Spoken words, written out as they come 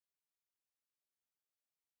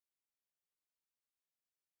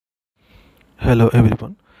Hello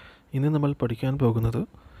everyone. ഇന്ന് നമ്മൾ പഠിക്കാൻ പോകുന്നത്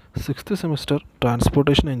 6th semester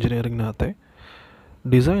transportation എഞ്ചിനീയറിംഗിനകത്തെ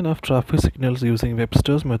design of traffic signals using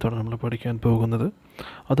Webster's മെത്തേഡാണ് നമ്മൾ പഠിക്കാൻ പോകുന്നത്.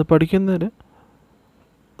 അത് പഠിക്കുന്നതിന്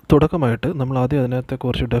തുടക്കമായിട്ട് നമ്മൾ ആദ്യം അതിനകത്തെ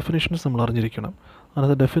കുറച്ച് ഡെഫിനിഷൻസ് നമ്മൾ അറിഞ്ഞിരിക്കണം.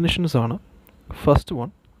 അതിനകത്ത് ഡെഫിനിഷൻസ് ആണ്. First one,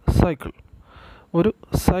 cycle.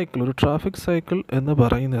 ഒരു ട്രാഫിക് സൈക്കിൾ എന്ന്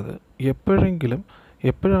പറയുന്നത്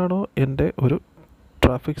എപ്പോഴാണോ എൻ്റെ ഒരു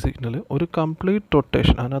ട്രാഫിക് സിഗ്നൽ ഒരു കംപ്ലീറ്റ്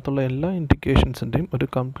റൊട്ടേഷൻ, അതിനകത്തുള്ള എല്ലാ ഇൻഡിക്കേഷൻസിൻ്റെയും ഒരു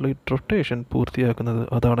കംപ്ലീറ്റ് റൊട്ടേഷൻ പൂർത്തിയാക്കുന്നത്,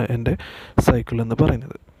 അതാണ് എൻ്റെ സൈക്കിൾ എന്ന്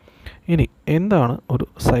പറയുന്നത്. ഇനി എന്താണ് ഒരു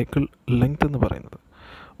സൈക്കിൾ ലെങ്ത് എന്ന് പറയുന്നത്?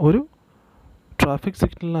 ഒരു ട്രാഫിക്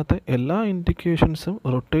സിഗ്നലിനകത്തെ എല്ലാ ഇൻഡിക്കേഷൻസും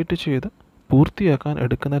റൊട്ടേറ്റ് ചെയ്ത് പൂർത്തിയാക്കാൻ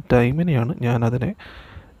എടുക്കുന്ന ടൈമിനെയാണ് ഞാനതിനെ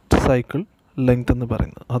സൈക്കിൾ ലെങ്ത് എന്ന്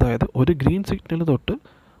പറയുന്നത്. അതായത് ഒരു ഗ്രീൻ സിഗ്നൽ തൊട്ട്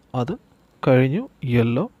അത് കഴിഞ്ഞു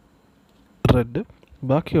യെല്ലോ, റെഡ്,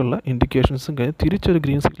 ബാക്കിയുള്ള ഇൻഡിക്കേഷൻസും കഴിഞ്ഞ് തിരിച്ചൊരു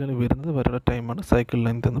ഗ്രീൻ സിഗ്നൽ വരുന്നത് വരെയുള്ള ടൈമാണ് സൈക്കിൾ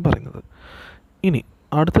ലെങ്ത് എന്ന് പറയുന്നത്. ഇനി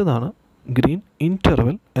അടുത്തതാണ് ഗ്രീൻ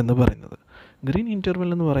ഇൻ്റർവെൽ എന്ന് പറയുന്നത്. ഗ്രീൻ ഇൻ്റർവെൽ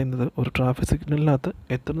എന്ന് പറയുന്നത് ഒരു ട്രാഫിക് സിഗ്നലിനകത്ത്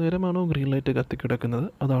എത്ര നേരമാണോ ഗ്രീൻ ലൈറ്റ് കത്തിക്കിടക്കുന്നത്,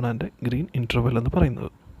 അതാണ് എൻ്റെ ഗ്രീൻ ഇൻ്റർവെൽ എന്ന് പറയുന്നത്.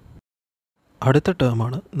 അടുത്ത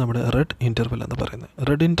ടേമാണ് നമ്മുടെ റെഡ് ഇൻ്റർവെൽ എന്ന് പറയുന്നത്.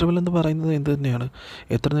 റെഡ് ഇൻ്റർവെൽ എന്ന് പറയുന്നത് എന്ത് തന്നെയാണ്?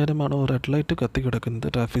 എത്ര നേരമാണോ റെഡ് ലൈറ്റ് കത്തിക്കിടക്കുന്നത്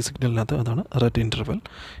ട്രാഫിക് സിഗ്നലിനകത്ത്, അതാണ് റെഡ് ഇൻ്റർവെൽ.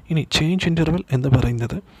 ഇനി ചേഞ്ച് ഇൻ്റർവെൽ എന്ന്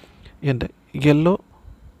പറയുന്നത് എൻ്റെ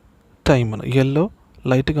യെല്ലോ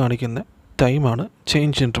ലൈറ്റ് കാണിക്കുന്ന ടൈമാണ്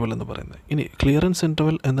ചേഞ്ച് ഇൻ്റർവെൽ എന്ന് പറയുന്നത്. ഇനി ക്ലിയറൻസ്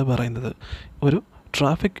ഇൻ്റർവെൽ എന്ന് പറയുന്നത് ഒരു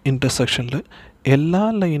ട്രാഫിക് ഇൻ്റർസെക്ഷനിൽ എല്ലാ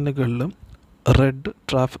ലൈനുകളിലും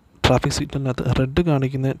ട്രാഫിക് സിഗ്നലിനകത്ത് റെഡ്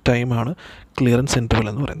കാണിക്കുന്ന ടൈമാണ് ക്ലിയറൻസ് ഇൻ്റർവെൽ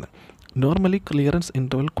എന്ന് പറയുന്നത്. നോർമലി ക്ലിയറൻസ്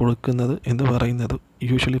ഇൻ്റർവെൽ കൊടുക്കുന്നത് എന്ന് പറയുന്നത്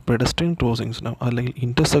യൂഷ്വലി പെഡസ്ട്രിയൻ ക്രോസിങ്സിനോ അല്ലെങ്കിൽ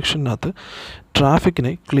ഇൻ്റർസെക്ഷനകത്ത്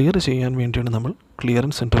ട്രാഫിക്കിനെ ക്ലിയർ ചെയ്യാൻ വേണ്ടിയാണ് നമ്മൾ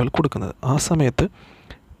ക്ലിയറൻസ് ഇൻ്റർവെൽ കൊടുക്കുന്നത്. ആ സമയത്ത്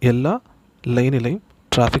എല്ലാ ലൈനിലെയും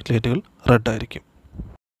ട്രാഫിക് ലൈറ്റുകൾ റെഡായിരിക്കും.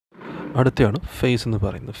 അടുത്തയാണ് ഫേസ് എന്ന്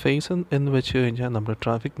പറയുന്നത്. ഫേസ് എന്ന് വെച്ച് കഴിഞ്ഞാൽ നമ്മുടെ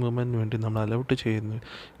ട്രാഫിക് മൂവ്മെൻറ്റിന് വേണ്ടി നമ്മൾ അലൗട്ട് ചെയ്യുന്ന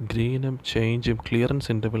ഗ്രീനും ചേഞ്ചും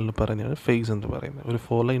ക്ലിയറൻസ് ഇൻ്റർവെൽ എന്ന് പറഞ്ഞാണ് ഫേസ് എന്ന് പറയുന്നത്. ഒരു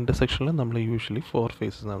 4 ലൈൻ ഇൻ്റർസെക്ഷനിൽ നമ്മൾ യൂഷ്വലി 4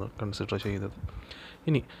 ഫേസസാണ് കൺസിഡർ ചെയ്യുന്നത്.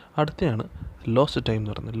 ഇനി അടുത്തയാണ് ലോസ്റ്റ് ടൈം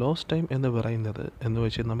എന്ന് പറയുന്നത്. ലോസ്റ്റ് ടൈം എന്ന് പറയുന്നത് എന്ന്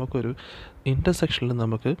വെച്ചാൽ നമുക്കൊരു ഇൻ്റർസെക്ഷനിൽ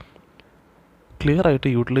നമുക്ക് ക്ലിയർ ആയിട്ട്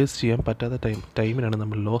യൂട്ടിലൈസ് ചെയ്യാൻ പറ്റാത്ത ടൈമിനാണ്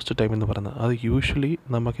നമ്മൾ ലോസ്റ്റ് ടൈം എന്ന് പറയുന്നത്. അത് യൂഷ്വലി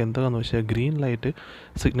നമുക്ക് എന്താണെന്ന് വെച്ചാൽ ഗ്രീൻ ലൈറ്റ്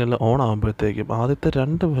സിഗ്നൽ ഓൺ ആകുമ്പോഴത്തേക്കും ആദ്യത്തെ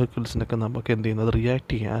 2 വെഹിക്കിൾസിനൊക്കെ നമുക്ക് എന്ത് ചെയ്യുന്നത്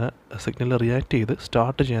സിഗ്നൽ റിയാക്ട് ചെയ്ത്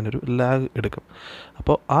സ്റ്റാർട്ട് ചെയ്യാനൊരു ലാഗ് എടുക്കും.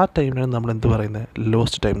 അപ്പോൾ ആ ടൈമിനാണ് നമ്മൾ എന്ത് പറയുന്നത്?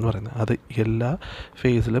 ലോസ്റ്റ് ടൈം എന്ന് പറയുന്നത്. അത് എല്ലാ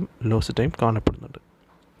ഫേസിലും ലോസ്റ്റ് ടൈം കാണപ്പെടുന്നുണ്ട്.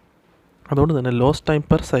 അതുകൊണ്ട് തന്നെ ലോസ്റ്റ് ടൈം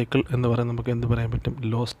പെർ സൈക്കിൾ എന്ന് പറയുന്നത് നമുക്ക് എന്ത് പറയാൻ പറ്റും?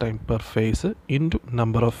 Lost time per face into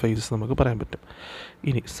number of faces നമുക്ക് പറയാൻ പറ്റും.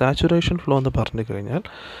 ഇനി സാച്ചുറേഷൻ ഫ്ലോ എന്ന് പറഞ്ഞു കഴിഞ്ഞാൽ,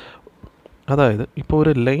 അതായത് ഇപ്പോൾ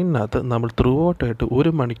ഒരു ലൈനിനകത്ത് നമ്മൾ ത്രൂ ഔട്ടായിട്ട്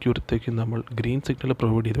 1 മണിക്കൂറത്തേക്ക് നമ്മൾ ഗ്രീൻ സിഗ്നൽ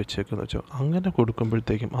പ്രൊവൈഡ് ചെയ്ത് വെച്ചേക്കെന്ന് വെച്ചോ, അങ്ങനെ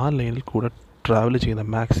കൊടുക്കുമ്പോഴത്തേക്കും ആ ലൈനിൽ കൂടെ ട്രാവൽ ചെയ്യുന്ന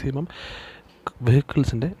മാക്സിമം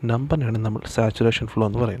വെഹിക്കിൾസിൻ്റെ നമ്പറിനാണ് നമ്മൾ സാച്ചുറേഷൻ ഫ്ലോ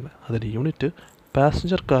എന്ന് പറയുന്നത്. അതിൻ്റെ unit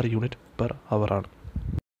passenger car unit per അവറാണ്.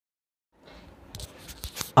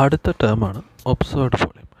 അടുത്ത ടേമാണ് ഒബ്സേർവ്ഡ്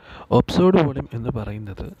വോളിയം. ഒബ്സേർവ്ഡ് വോളിയം എന്ന്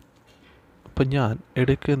പറയുന്നത്, ഇപ്പോൾ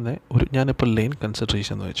ഞാനിപ്പോൾ ലൈൻ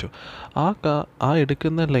കൺസിഡറേഷൻ എന്ന് വെച്ചു, ആ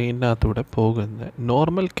എടുക്കുന്ന ലൈനിനകത്തൂടെ പോകുന്ന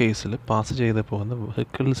നോർമൽ കേസിൽ പാസ് ചെയ്ത് പോകുന്ന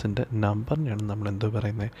വെഹിക്കിൾസിൻ്റെ നമ്പറിനെയാണ് നമ്മൾ എന്ത്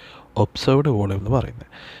പറയുന്നത്? ഒബ്സേർവ്ഡ് വോളിയം എന്ന് പറയുന്നത്.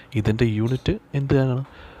 ഇതിൻ്റെ യൂണിറ്റ് എന്താണ്?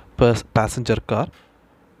 Passenger car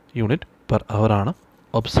unit per അവറാണ്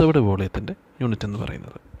observed വോളിയത്തിൻ്റെ unit എന്ന്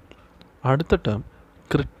പറയുന്നത്. അടുത്ത ടേം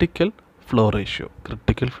ക്രിട്ടിക്കൽ ഫ്ലോ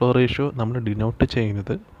റേഷ്യോ നമ്മൾ ഡിനോട്ട്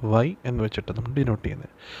ചെയ്യുന്നത് Y എന്ന് വെച്ചിട്ട് നമ്മൾ ഡിനോട്ട്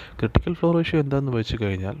ചെയ്യുന്നത്. ക്രിട്ടിക്കൽ ഫ്ലോ റേഷ്യോ എന്താണെന്ന് വെച്ച്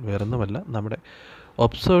കഴിഞ്ഞാൽ വേറൊന്നുമല്ല, നമ്മുടെ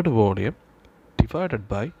observed volume divided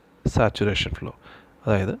by saturation flow.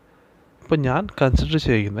 അതായത് ഇപ്പോൾ ഞാൻ കൺസിഡർ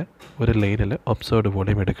ചെയ്യുന്ന ഒരു ലൈനിൽ ഒബ്സേർവ്ഡ്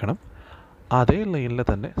വോളിയം എടുക്കണം, അതേ ലൈനിൽ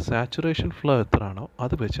തന്നെ സാച്ചുറേഷൻ ഫ്ലോ എത്രയാണോ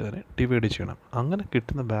അത് വെച്ച് തന്നെ ഡിവൈഡ് ചെയ്യണം. അങ്ങനെ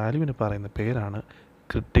കിട്ടുന്ന വാല്യൂവിന് പറയുന്ന പേരാണ്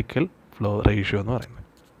ക്രിട്ടിക്കൽ ഫ്ലോ റേഷ്യോ എന്ന് പറയുന്നത്.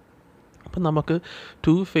 അപ്പം നമുക്ക്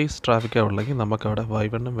 2 ഫേസ് ട്രാഫിക്കാണ് ഉള്ളെങ്കിൽ നമുക്കവിടെ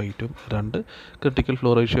Y1ഉം Y2 2 critical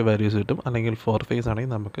flow ratio values കിട്ടും. അല്ലെങ്കിൽ 4 ഫേസ്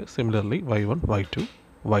ആണെങ്കിൽ നമുക്ക് similarly Y1, Y2,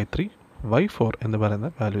 Y3, Y4 എന്ന് പറയുന്ന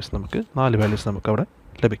വാല്യൂസ് 4 വാല്യൂസ് നമുക്കവിടെ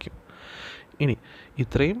ലഭിക്കും. ഇനി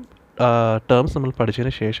ഇത്രയും ടേംസ് നമ്മൾ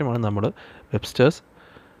പഠിച്ചതിന് ശേഷമാണ് നമ്മൾ വെബ്സ്റ്റേഴ്സ്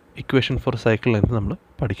ഇക്വേഷൻ ഫോർ സൈക്കിൾ എന്ന് നമ്മൾ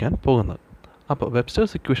പഠിക്കാൻ പോകുന്നത്. അപ്പോൾ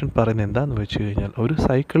വെബ്സ്റ്റേഴ്സ് ഇക്വേഷൻ പറയുന്നത് എന്താണെന്ന് വെച്ച് കഴിഞ്ഞാൽ, ഒരു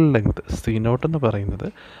സൈക്കിൾ ലെങ്ത് C0 എന്ന് പറയുന്നത്,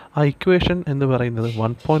 ആ ഇക്വേഷൻ എന്ന് പറയുന്നത്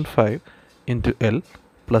 1.5 into L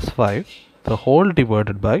plus 5 the whole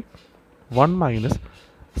divided by 1 minus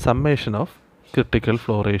summation of critical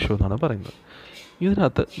flow ratio എന്നാണ് പറയുന്നത്.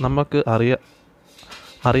 ഇതിനകത്ത് നമുക്ക്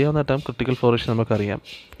അറിയാവുന്ന ടൈം ക്രിട്ടിക്കൽ ഫ്ലോ റേഷ്യോ നമുക്കറിയാം.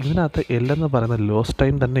 ഇതിനകത്ത് L എന്ന് പറയുന്നത് ലോസ്റ്റ്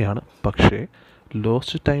ടൈം തന്നെയാണ്, പക്ഷേ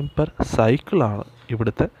ലോസ്റ്റ് ടൈം പെർ സൈക്കിളാണ്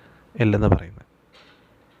ഇവിടുത്തെ L എന്ന് പറയുന്നത്.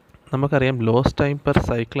 നമുക്കറിയാം ലോസ് ടൈം പെർ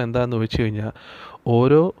സൈക്കിൾ എന്താണെന്ന് വെച്ച് കഴിഞ്ഞാൽ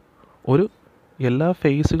ഒരു എല്ലാ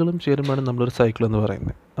ഫേസുകളും ചേരുമ്പോഴാണ് നമ്മളൊരു സൈക്കിൾ എന്ന്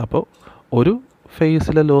പറയുന്നത്. അപ്പോൾ ഒരു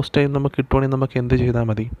ഫേസിലെ ലോസ് ടൈം നമുക്ക് കിട്ടുവാണെങ്കിൽ നമുക്ക് എന്ത് ചെയ്താൽ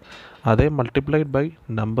മതി, അതേ multiplied by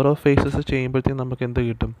number of faces ചെയ്യുമ്പോഴത്തേക്കും നമുക്ക് എന്ത്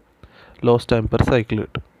കിട്ടും, ലോസ് ടൈം പെർ സൈക്കിൾ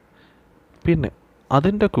കിട്ടും. പിന്നെ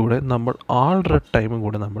അതിൻ്റെ കൂടെ നമ്മൾ ആൾറെഡ് ടൈമും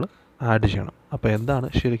കൂടെ നമ്മൾ ആഡ് ചെയ്യണം. അപ്പോൾ എന്താണ്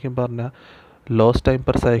ശരിക്കും പറഞ്ഞാൽ ലോസ് ടൈം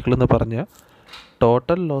പെർ സൈക്കിൾ എന്ന് പറഞ്ഞാൽ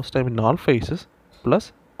total loss time in all faces plus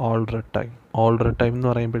ആൾറെഡ് time. ആൾറെഡ് time എന്ന്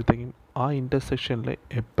പറയുമ്പോഴത്തേക്കും ആ ഇൻ്റർസെക്ഷനിൽ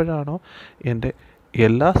എപ്പോഴാണോ എൻ്റെ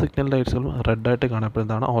എല്ലാ സിഗ്നൽ ലൈറ്റ്സുകളും റെഡായിട്ട്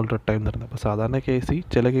കാണപ്പെടുന്നതാണ് ആൾറെഡ് ടൈം എന്ന് പറയുന്നത്. അപ്പോൾ സാധാരണ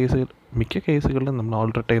മിക്ക കേസുകളിലും നമ്മൾ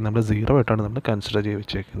ആൾറെഡ് ടൈം നമ്മൾ 0 ആയിട്ടാണ് നമ്മൾ കൺസിഡർ ചെയ്ത്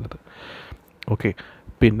വെച്ചേക്കുന്നത്. ഓക്കെ,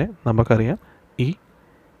 പിന്നെ നമുക്കറിയാം ഈ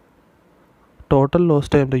ടോട്ടൽ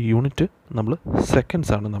ലോസ് ടൈമിൻ്റെ യൂണിറ്റ് നമ്മൾ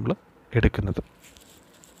സെക്കൻഡ്സ് ആണ് നമ്മൾ എടുക്കുന്നത്.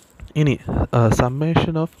 ഇനി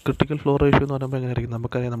summation of critical flow ratio എന്ന് പറയുമ്പോൾ എങ്ങനെയായിരിക്കും,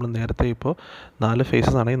 നമുക്കറിയാം നമ്മൾ നേരത്തെ ഇപ്പോൾ 4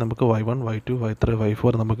 ഫേസസ് ആണെങ്കിൽ നമുക്ക് y1 y2 y3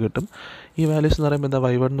 y4 നമുക്ക് കിട്ടും. ഈ വാല്യൂസ് എന്ന് പറയുമ്പോൾ എന്താ,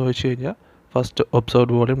 y1 എന്ന് വെച്ച് കഴിഞ്ഞാൽ first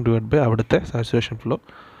observed volume divide by അവിടുത്തെ സാച്ചുറേഷൻ ഫ്ലോ,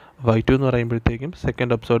 y2 എന്ന് പറയുമ്പോഴത്തേക്കും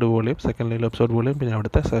സെക്കൻഡ് ഒബ്സർവ്ഡ് വോളിയം, സെക്കൻഡ് ലൈനിൽ ഒബ്സർവ്ഡ് വോളിയം, പിന്നെ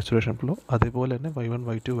അവിടുത്തെ സാച്ചുറേഷൻ ഫ്ലോ. അതേപോലെ തന്നെ y1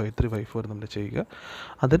 y2 y3 y4 നമ്മൾ ചെയ്യുക.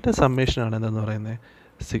 അതിൻ്റെ സമ്മേഷനാണ് എന്തെന്ന് പറയുന്നത്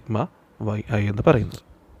സിഗ്മ yi എന്ന് പറയുന്നത്.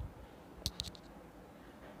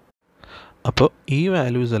 അപ്പോൾ ഈ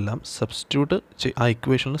വാല്യൂസ് എല്ലാം ആ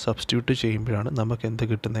ഇക്വേഷനിൽ സബ്സ്റ്റിറ്റ്യൂട്ട് ചെയ്യുമ്പോഴാണ് നമുക്ക് എന്ത്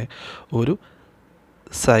കിട്ടുന്നത്, ഒരു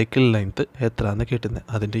സൈക്കിൾ ലെങ്ത്ത് എത്രയാണെന്ന് കിട്ടുന്നത്.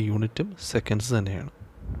 അതിൻ്റെ യൂണിറ്റും സെക്കൻഡ്സ് തന്നെയാണ്.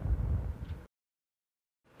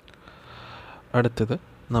 അടുത്തത്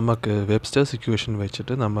നമുക്ക് വെബ്സ്റ്റേഴ്സ് ഇക്വേഷൻ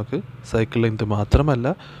വെച്ചിട്ട് നമുക്ക് സൈക്കിൾ ലെങ്ത്ത്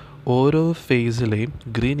മാത്രമല്ല ഓരോ ഫേസിലെയും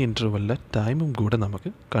ഗ്രീൻ ഇൻ്റർവെല്ലിലെ ടൈമും കൂടെ നമുക്ക്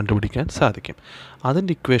കണ്ടുപിടിക്കാൻ സാധിക്കും.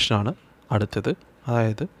 അതിൻ്റെ ഇക്വേഷനാണ് അടുത്തത്.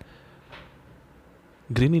 അതായത്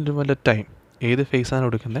ഗ്രീൻ ഇൻ്റർവെല്ലിലെ ടൈം ഏത് ഫേസാണ്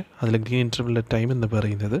എടുക്കുന്നത്, അതിൽ ഗ്രീൻ ഇൻ്റർവെല്ലിലെ ടൈം എന്ന്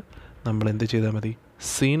പറയുന്നത് നമ്മൾ എന്ത് ചെയ്താൽ മതി,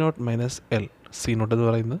 C0 മൈനസ് എൽ. C0 എന്ന്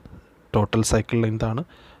പറയുന്നത് ടോട്ടൽ സൈക്കിൾ ലെങ്ത് ആണ്,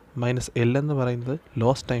 മൈനസ് എൽ എന്ന് പറയുന്നത്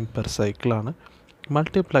ലോസ് ടൈം പെർ സൈക്കിളാണ്,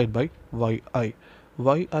 മൾട്ടിപ്ലൈഡ് ബൈ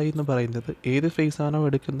yi എന്ന് പറയുന്നത് ഏത് ഫേസാണോ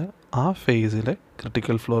എടുക്കുന്നത് ആ ഫേസിലെ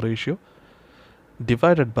critical flow ratio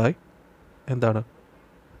divided by എന്താണ്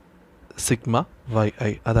സിഗ്മ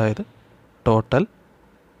yi, അതായത് ടോട്ടൽ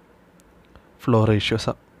ഫ്ലോ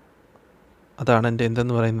റേഷ്യോസ്. അതാണ് എൻ്റെ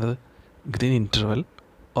എന്തെന്ന് പറയുന്നത് green interval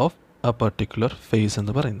of A particular face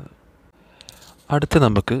എന്ന് പറയുന്നത്. അടുത്ത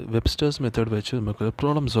നമുക്ക് വെബ്സ്റ്റേഴ്സ് മെത്തേഡ് വെച്ച് നമുക്ക്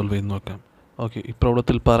പ്രോബ്ലം സോൾവ് ചെയ്ത് നോക്കാം. ഓക്കെ, ഈ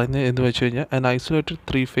പ്രോബ്ലത്തിൽ പറയുന്നത് എന്ന് വെച്ച് കഴിഞ്ഞാൽ an isolated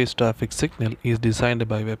 3-phase traffic signal is designed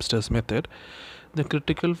by Webster's method. The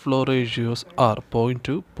critical flow ratios are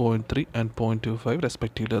 0.2, 0.3 and 0.25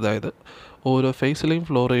 respectively. അതായത് ഓരോ ഫേസിലെയും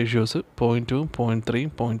ഫ്ലോ റേഷ്യോസ് 0.2, 0.3,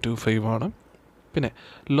 0.25 ആണ്. പിന്നെ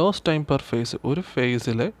ലോസ് ടൈം പെർ ഫേസ്,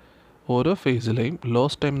 ഓരോ ഫേസിലെയും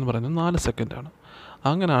ലോസ് ടൈം എന്ന് പറയുന്നത് 4 സെക്കൻഡാണ്.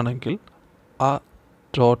 അങ്ങനെയാണെങ്കിൽ ആ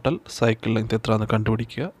ടോട്ടൽ സൈക്കിൾ ലെങ്ത് എത്രയാണെന്ന്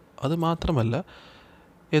കണ്ടുപിടിക്കുക. അത് മാത്രമല്ല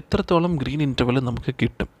എത്രത്തോളം ഗ്രീൻ ഇൻ്റർവെൽ നമുക്ക്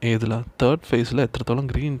കിട്ടും, തേർഡ് ഫേസിൽ എത്രത്തോളം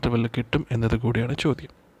ഗ്രീൻ ഇൻ്റർവെൽ കിട്ടും എന്നത് കൂടിയാണ്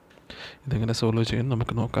ചോദ്യം. ഇതെങ്ങനെ സോൾവ് ചെയ്യാൻ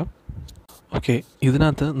നമുക്ക് നോക്കാം. ഓക്കെ,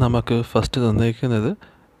 ഇതിനകത്ത് നമുക്ക് ഫസ്റ്റ് തന്നിരിക്കുന്നത്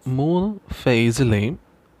 3 ഫേസിലെയും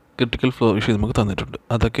ക്രിട്ടിക്കൽ ഫ്ലോ റേഷ്യോ നമുക്ക് തന്നിട്ടുണ്ട്.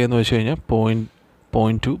 അതൊക്കെയെന്ന് വെച്ച് കഴിഞ്ഞാൽ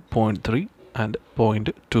 0.2, 0.3 ആൻഡ്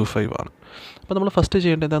 0.25 ആണ്. അപ്പോൾ നമ്മൾ ഫസ്റ്റ്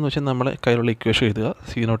ചെയ്യേണ്ടത് എന്താണെന്ന് വെച്ചാൽ നമ്മളെ കയ്യിലുള്ള ഇക്വേഷൻ എഴുതുക.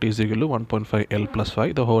 C0 = 1.5 L +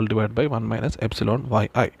 5 the whole divided by 1 minus epsilon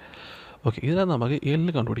yi. Okay, ഇതിനകത്ത് നമുക്ക് L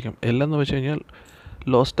കണ്ടുപിടിക്കാം. L എന്ന് വെച്ച് കഴിഞ്ഞാൽ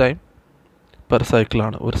ലോസ് ടൈം പെർ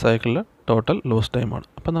സൈക്കിളാണ്, ഒരു സൈക്കിളിൽ ടോട്ടൽ ലോസ് ടൈമാണ്.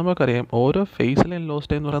 അപ്പോൾ നമുക്കറിയാം ഓരോ ഫേസിലെയും ലോസ്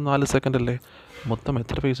ടൈം എന്ന് പറയുന്നത് 4 സെക്കൻഡ് അല്ലേ. മൊത്തം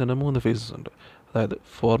എത്ര ഫേസ് ഉണ്ട്, 3 ഫേസസ് ഉണ്ട്. അതായത്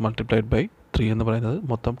 4 × 3 എന്ന് പറയുന്നത്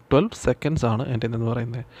മൊത്തം 12 സെക്കൻഡ്സ് ആണ് എൻ്റെ എന്ന്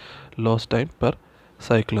പറയുന്നത് ലോസ് ടൈം പെർ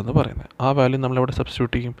സൈക്കിൾ എന്ന് പറയുന്നത്. ആ വാല്യൂ നമ്മളിവിടെ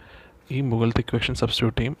സബ്സ്റ്റിറ്റ്യൂട്ട് ചെയ്യും, ഈ മുകളിലത്തെ ഇക്വേഷൻ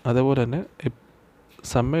സബ്സ്റ്റിറ്റ്യൂട്ട് ചെയ്യും. അതേപോലെ തന്നെ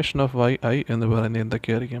സമ്മേഷൻ ഓഫ് yi എന്ന് പറയുന്നത്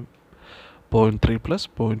എന്തൊക്കെയായിരിക്കും, 0.3 +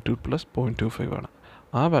 0.2 + 0.25 ആണ്.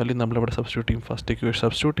 ആ വാല്യൂ നമ്മളിവിടെ സബ്സ്റ്റിറ്റ്യൂട്ട് ചെയ്യും. ഫസ്റ്റ് ഇക്വേഷൻ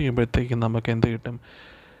സബ്സ്റ്റിറ്റ്യൂട്ട് ചെയ്യുമ്പോഴത്തേക്കും നമുക്ക് എന്ത് കിട്ടും,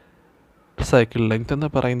 സൈക്കിൾ ലെങ്ത് എന്ന്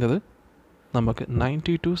പറയുന്നത് നമുക്ക്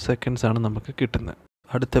 92 സെക്കൻഡ്സ് ആണ് നമുക്ക് കിട്ടുന്നത്.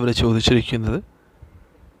 അടുത്തവർ ചോദിച്ചിരിക്കുന്നത്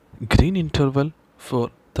green interval for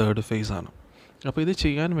third phase ആണ്. അപ്പോൾ ഇത്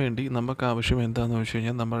ചെയ്യാൻ വേണ്ടി നമുക്ക് ആവശ്യം എന്താണെന്ന് വെച്ച്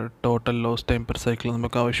കഴിഞ്ഞാൽ നമ്മൾ total loss time per cycle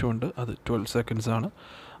നമുക്ക് ആവശ്യമുണ്ട്, അത് 12 സെക്കൻഡ്സ് ആണ്.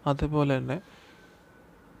 അതേപോലെ തന്നെ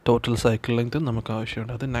ടോട്ടൽ സൈക്കിൾ ലെങ്ത് നമുക്ക്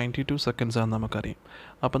ആവശ്യമുണ്ട്, അത് 92 സെക്കൻഡ്സ് ആണെന്ന് നമുക്കറിയാം.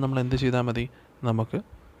 അപ്പോൾ നമ്മൾ എന്ത് ചെയ്താൽ മതി, നമുക്ക്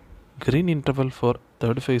green interval for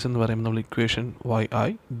third phase എന്ന് പറയുമ്പോൾ നമ്മൾ equation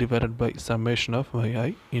yi divided by summation of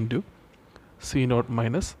yi into C0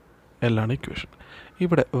 minus L ആണ് ഇക്വേഷൻ.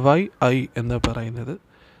 ഇവിടെ yi എന്ന് പറയുന്നത്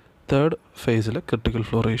തേർഡ് ഫേസിലെ ക്രിട്ടിക്കൽ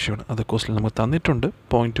ഫ്ലോ റേഷ്യോ ആണ്. അത് ക്വസ്റ്റിൽ നമുക്ക് തന്നിട്ടുണ്ട്,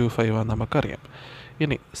 0.25 ആണ് നമുക്കറിയാം.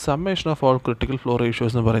 ഇനി summation of all critical flow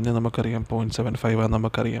ratios എന്ന് പറയുന്നത് നമുക്കറിയാം 0.75 ആണ്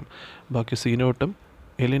നമുക്കറിയാം. ബാക്കി C0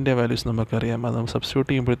 എല്ലിൻ്റെ വാല്യൂസ് നമുക്കറിയാം. അത് നമ്മൾ സബ്സ്റ്റിറ്റ്യൂട്ട്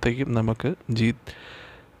ചെയ്യുമ്പോഴത്തേക്കും നമുക്ക്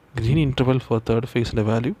green interval for third ഫേസിൻ്റെ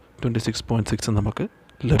value 26.6 നമുക്ക്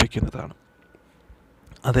ലഭിക്കുന്നതാണ്.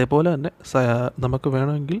 അതേപോലെ തന്നെ നമുക്ക്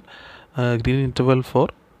വേണമെങ്കിൽ ഗ്രീൻ ഇൻ്റർവൽ ഫോർ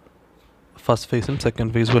ഫസ്റ്റ് ഫേസും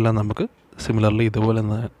സെക്കൻഡ് ഫേസും എല്ലാം നമുക്ക് സിമിലർലി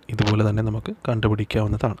ഇതുപോലെ തന്നെ നമുക്ക്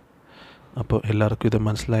കണ്ടുപിടിക്കാവുന്നതാണ്. അപ്പോൾ എല്ലാവർക്കും ഇത്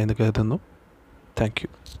മനസ്സിലായെന്ന് കരുതുന്നു. Thank you.